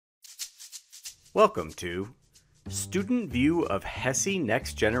Welcome to Student View of HESI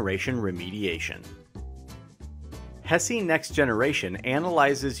Next Generation Remediation. HESI Next Generation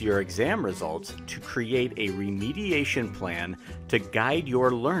analyzes your exam results to create a remediation plan to guide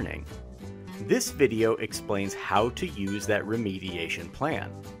your learning. This video explains how to use that remediation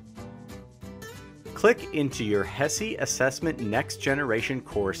plan. Click into your HESI Assessment Next Generation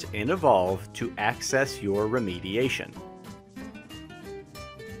course in Evolve to access your remediation.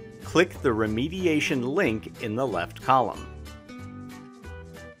 Click the remediation link in the left column.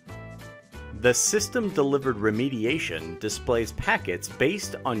 The system-delivered remediation displays packets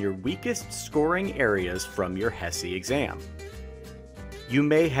based on your weakest scoring areas from your HESI exam. You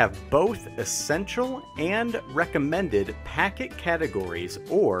may have both essential and recommended packet categories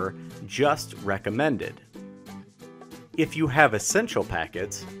or just recommended. If you have essential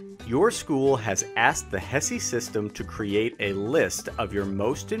packets, your school has asked the HESI system to create a list of your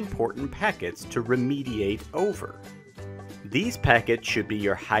most important packets to remediate over. These packets should be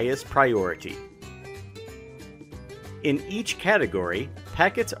your highest priority. In each category,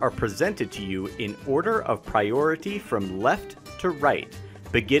 packets are presented to you in order of priority from left to right,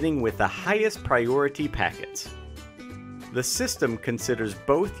 beginning with the highest priority packets. The system considers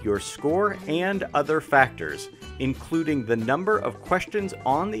both your score and other factors, including the number of questions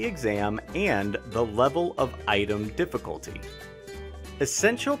on the exam and the level of item difficulty.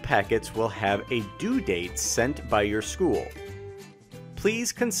 Essential packets will have a due date sent by your school.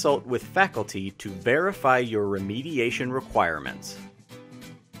 Please consult with faculty to verify your remediation requirements.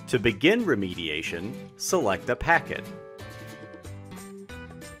 To begin remediation, select a packet.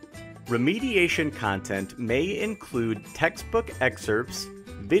 Remediation content may include textbook excerpts,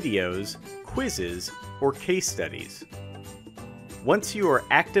 videos, quizzes, or case studies. Once you are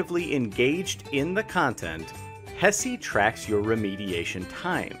actively engaged in the content, HESI tracks your remediation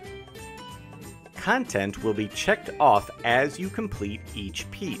time. Content will be checked off as you complete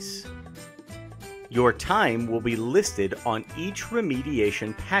each piece. Your time will be listed on each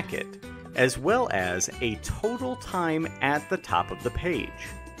remediation packet, as well as a total time at the top of the page.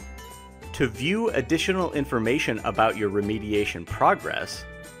 To view additional information about your remediation progress,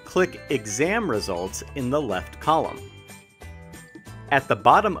 click Exam Results in the left column. At the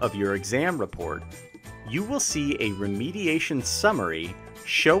bottom of your exam report, you will see a remediation summary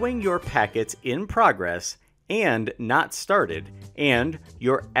showing your packets in progress and not started, and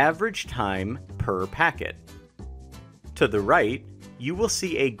your average time per packet. To the right, you will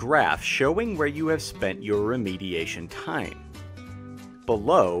see a graph showing where you have spent your remediation time.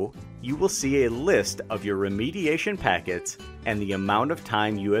 Below, you will see a list of your remediation packets and the amount of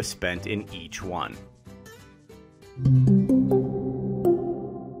time you have spent in each one.